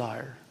created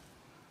desire.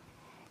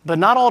 But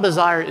not all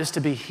desire is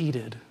to be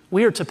heeded.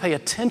 We are to pay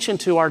attention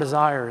to our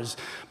desires,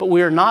 but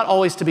we are not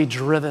always to be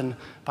driven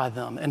by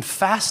them. And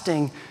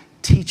fasting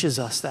teaches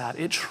us that.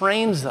 It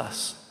trains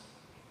us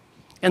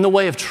in the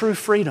way of true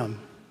freedom,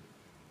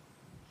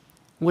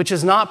 which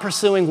is not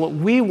pursuing what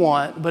we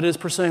want, but is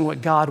pursuing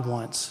what God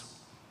wants.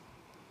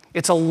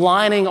 It's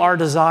aligning our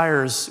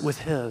desires with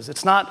His.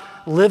 It's not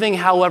living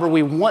however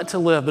we want to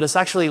live, but it's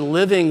actually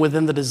living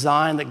within the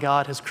design that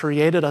God has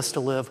created us to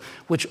live,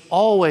 which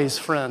always,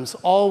 friends,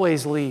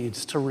 always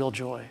leads to real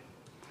joy.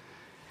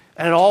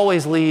 And it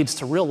always leads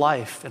to real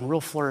life and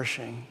real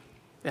flourishing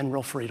and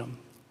real freedom.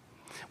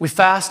 We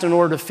fast in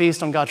order to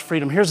feast on God's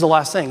freedom. Here's the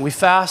last thing. We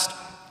fast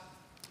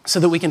so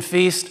that we can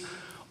feast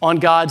on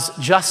God's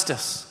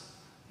justice.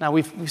 Now,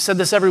 we've said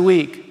this every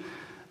week,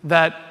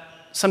 that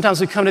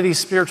sometimes we come to these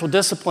spiritual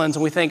disciplines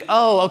and we think,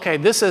 oh, okay,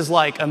 this is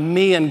like a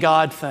me and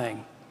God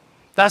thing.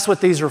 That's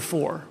what these are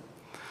for.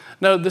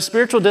 No, the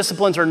spiritual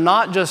disciplines are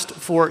not just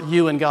for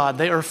you and God.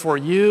 They are for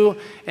you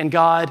and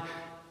God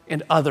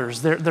and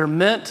others. They're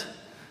meant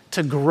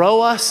to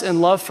grow us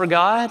in love for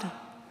God,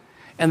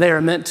 and they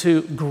are meant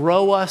to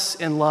grow us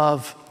in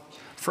love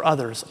for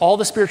others. All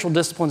the spiritual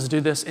disciplines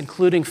do this,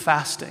 including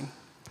fasting.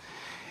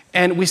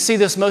 And we see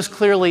this most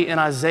clearly in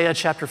Isaiah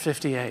chapter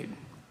 58.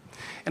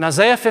 In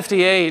Isaiah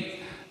 58,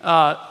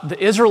 the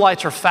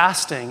Israelites are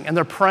fasting and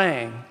they're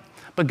praying,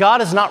 but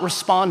God is not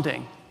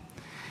responding.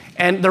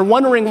 And they're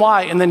wondering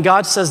why, and then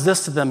God says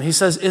this to them. He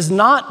says, is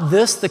not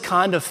this the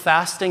kind of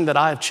fasting that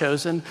I have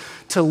chosen,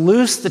 to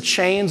loose the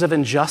chains of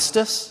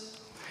injustice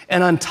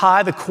and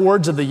untie the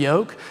cords of the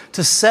yoke,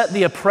 to set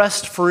the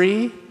oppressed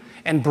free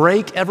and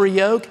break every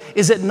yoke?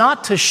 Is it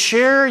not to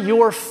share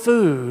your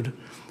food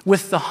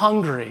with the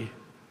hungry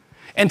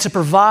and to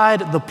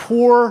provide the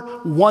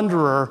poor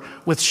wanderer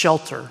with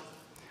shelter?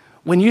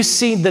 When you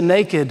seed the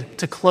naked,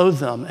 to clothe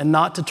them and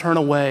not to turn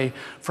away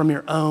from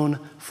your own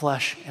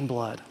flesh and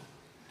blood.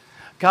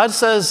 God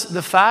says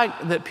the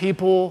fact that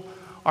people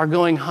are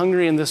going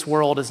hungry in this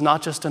world is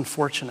not just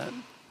unfortunate,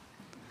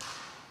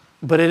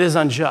 but it is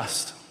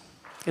unjust.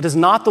 It is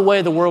not the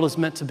way the world is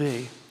meant to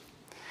be.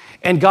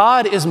 And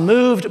God is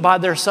moved by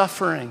their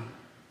suffering.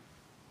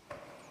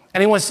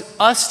 And He wants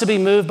us to be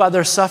moved by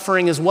their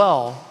suffering as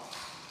well.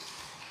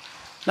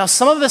 Now,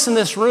 some of us in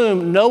this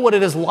room know what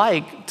it is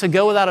like to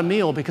go without a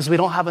meal because we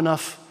don't have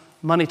enough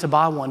money to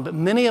buy one, but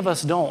many of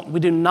us don't. We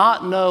do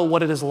not know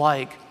what it is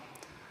like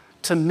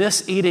to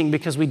miss eating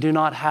because we do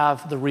not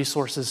have the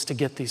resources to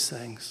get these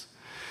things.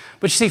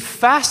 But you see,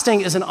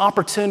 fasting is an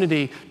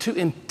opportunity to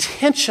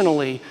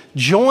intentionally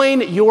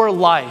join your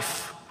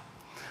life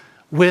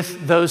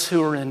with those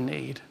who are in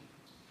need.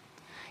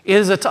 It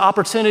is an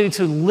opportunity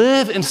to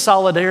live in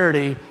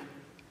solidarity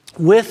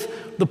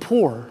with the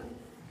poor.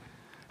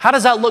 How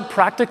does that look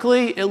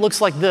practically? It looks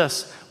like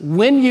this.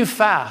 When you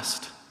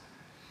fast,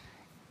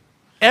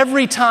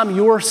 every time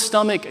your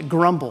stomach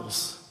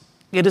grumbles,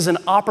 it is an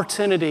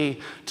opportunity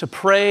to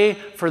pray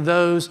for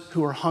those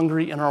who are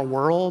hungry in our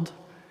world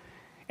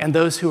and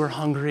those who are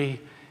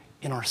hungry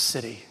in our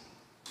city.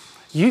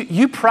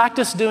 You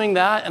practice doing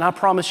that, and I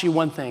promise you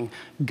one thing,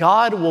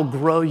 God will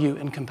grow you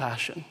in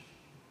compassion.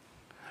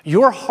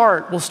 Your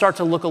heart will start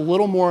to look a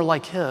little more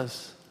like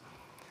his.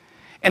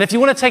 And if you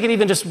want to take it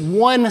even just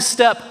one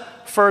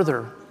step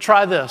further,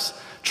 try this.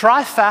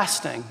 Try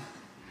fasting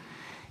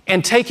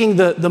and taking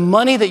the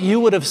money that you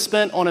would have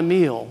spent on a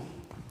meal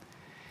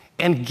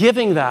and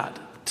giving that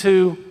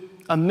to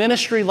a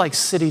ministry like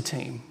City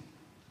Team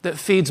that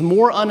feeds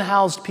more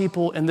unhoused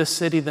people in this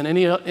city than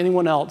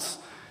anyone else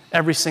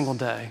every single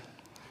day.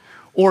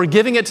 Or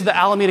giving it to the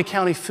Alameda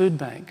County Food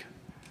Bank.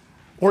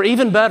 Or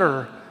even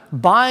better,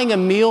 buying a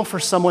meal for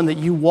someone that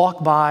you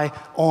walk by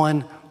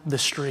on the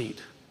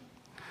street.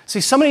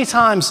 See, so many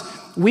times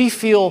we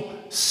feel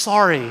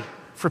sorry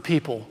for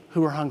people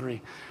who are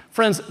hungry.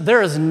 Friends,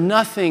 there is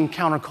nothing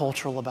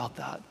countercultural about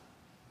that.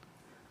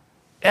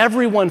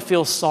 Everyone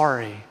feels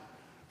sorry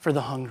for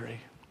the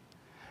hungry.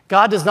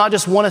 God does not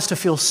just want us to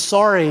feel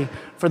sorry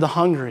for the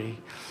hungry.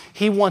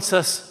 He wants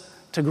us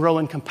to grow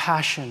in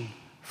compassion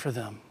for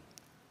them.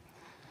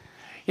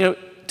 You know,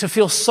 to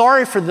feel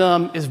sorry for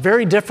them is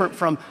very different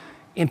from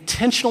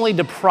intentionally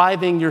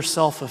depriving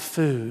yourself of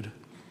food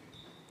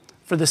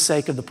for the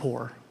sake of the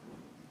poor.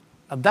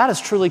 Now, that is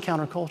truly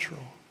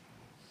countercultural.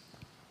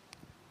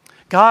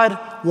 God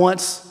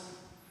wants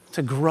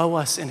to grow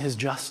us in his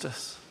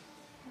justice.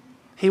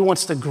 He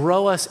wants to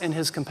grow us in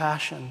his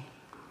compassion.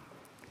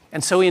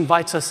 And so he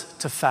invites us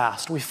to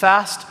fast. We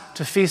fast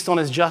to feast on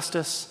his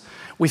justice.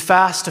 We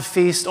fast to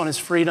feast on his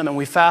freedom, and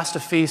we fast to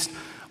feast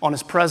on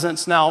his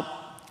presence. Now,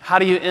 how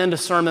do you end a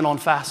sermon on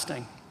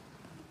fasting?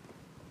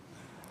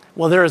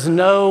 Well, there is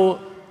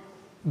no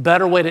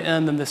better way to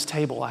end than this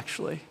table,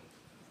 actually.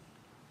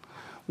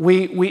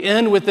 We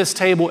end with this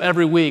table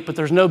every week, but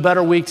there's no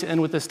better week to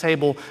end with this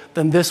table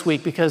than this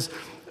week, because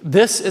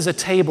this is a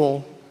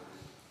table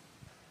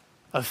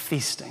of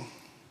feasting.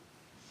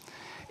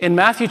 In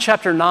Matthew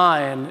chapter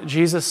 9,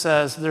 Jesus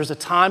says there's a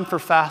time for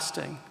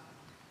fasting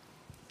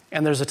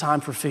and there's a time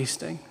for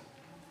feasting.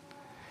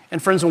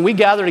 And friends, when we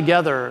gather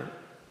together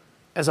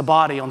as a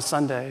body on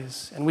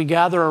Sundays and we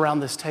gather around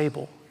this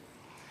table,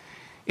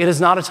 it is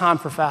not a time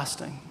for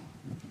fasting.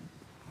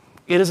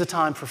 It is a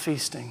time for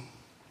feasting.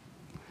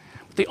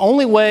 The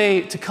only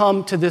way to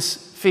come to this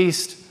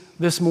feast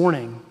this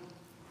morning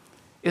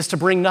is to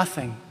bring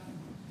nothing.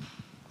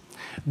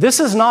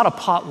 This is not a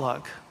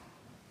potluck.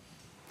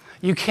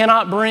 You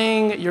cannot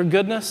bring your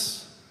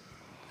goodness.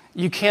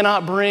 You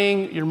cannot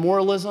bring your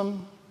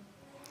moralism.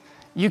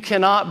 You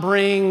cannot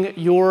bring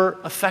your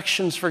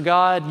affections for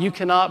God. You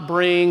cannot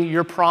bring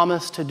your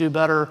promise to do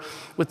better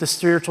with the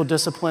spiritual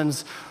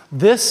disciplines.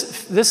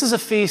 This is a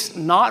feast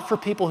not for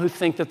people who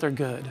think that they're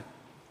good,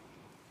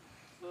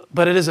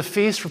 but it is a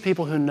feast for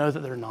people who know that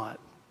they're not.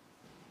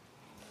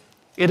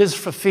 It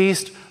is a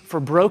feast for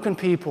broken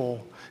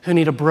people who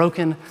need a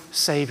broken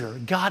Savior.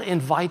 God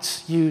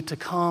invites you to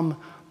come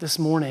this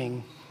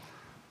morning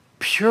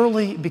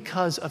purely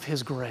because of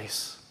his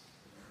grace,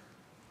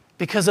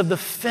 because of the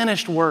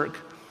finished work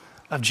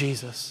of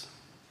Jesus.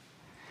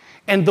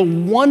 And the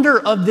wonder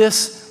of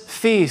this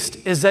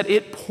feast is that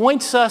it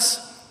points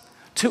us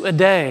to a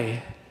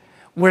day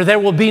where there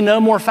will be no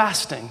more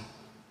fasting,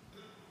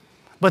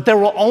 but there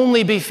will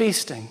only be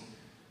feasting.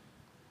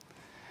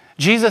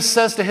 Jesus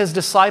says to his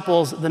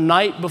disciples the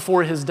night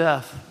before his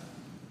death,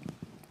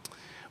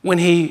 when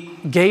he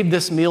gave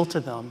this meal to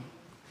them,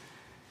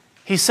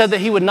 he said that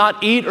he would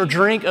not eat or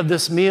drink of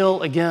this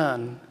meal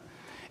again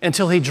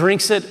until he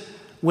drinks it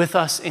with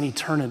us in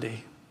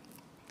eternity.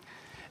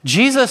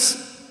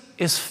 Jesus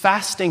is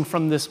fasting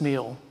from this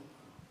meal,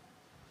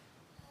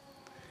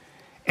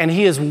 and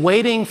he is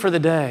waiting for the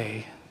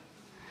day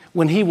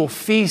when he will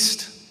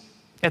feast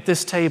at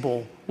this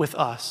table with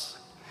us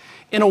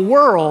in a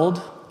world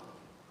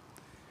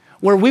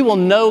where we will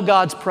know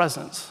God's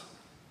presence.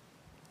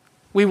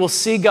 We will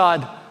see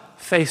God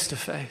face to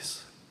face.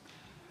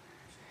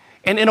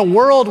 And in a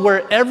world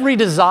where every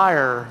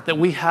desire that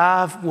we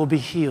have will be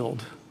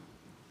healed,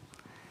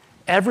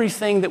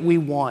 everything that we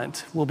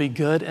want will be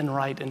good and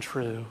right and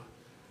true,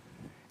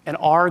 and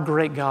our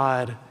great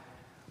God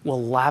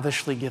will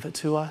lavishly give it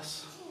to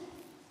us.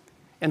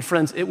 And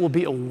friends, it will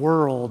be a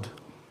world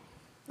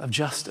of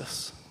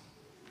justice.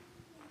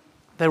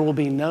 There will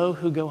be no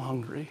who go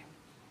hungry.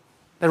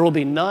 There will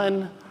be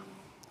none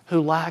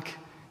who lack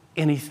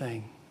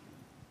anything.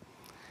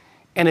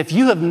 And if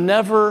you have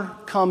never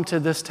come to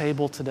this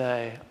table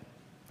today,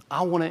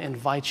 I want to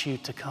invite you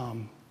to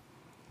come.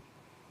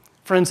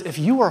 Friends, if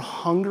you are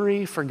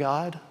hungry for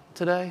God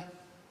today,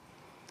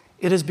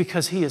 it is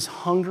because he is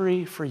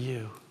hungry for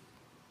you.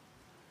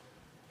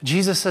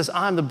 Jesus says,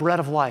 I'm the bread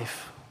of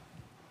life.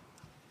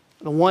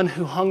 The one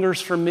who hungers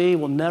for me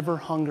will never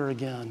hunger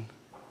again.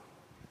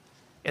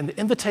 And the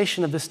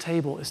invitation of this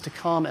table is to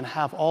come and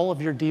have all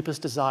of your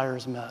deepest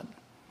desires met.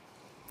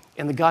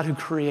 And the God who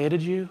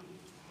created you,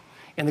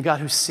 and the God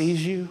who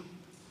sees you,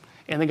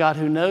 and the God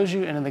who knows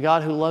you, and in the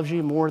God who loves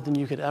you more than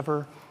you could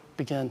ever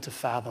begin to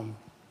fathom.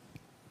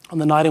 On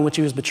the night in which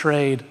he was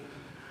betrayed,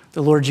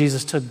 the Lord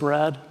Jesus took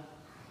bread,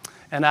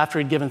 and after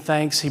he'd given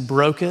thanks, he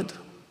broke it,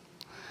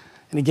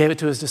 and he gave it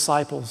to his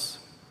disciples.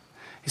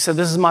 He said,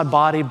 "This is my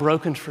body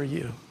broken for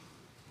you.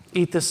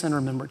 Eat this in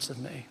remembrance of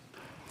me."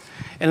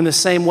 And in the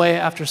same way,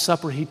 after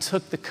supper, he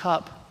took the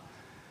cup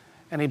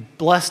and he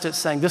blessed it,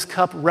 saying, "This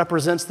cup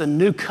represents the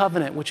new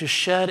covenant, which is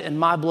shed in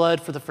my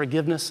blood for the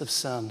forgiveness of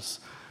sins.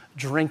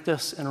 Drink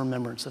this in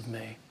remembrance of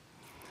me."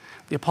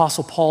 The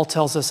Apostle Paul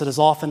tells us that as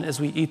often as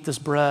we eat this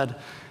bread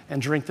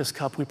and drink this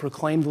cup, we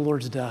proclaim the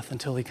Lord's death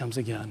until he comes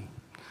again.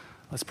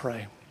 Let's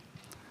pray.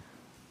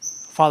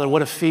 Father,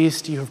 what a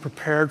feast you have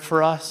prepared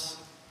for us.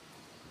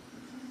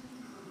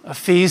 A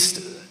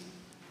feast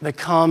that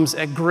comes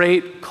at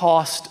great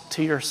cost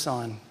to your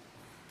Son,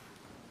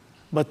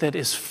 but that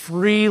is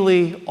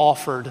freely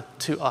offered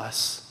to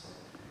us.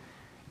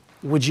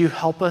 Would you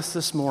help us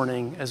this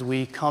morning as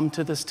we come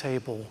to this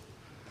table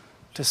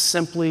to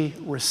simply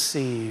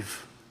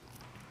receive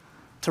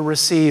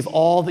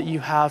all that you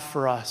have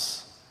for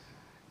us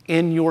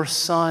in your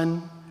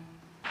Son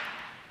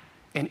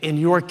and in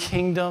your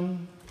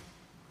kingdom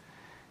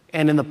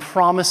and in the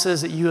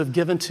promises that you have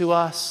given to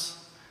us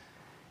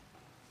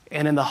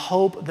and in the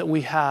hope that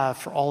we have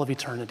for all of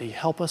eternity.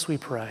 Help us, we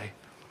pray.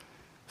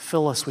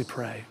 Fill us, we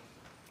pray.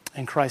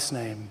 In Christ's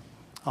name,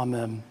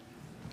 amen.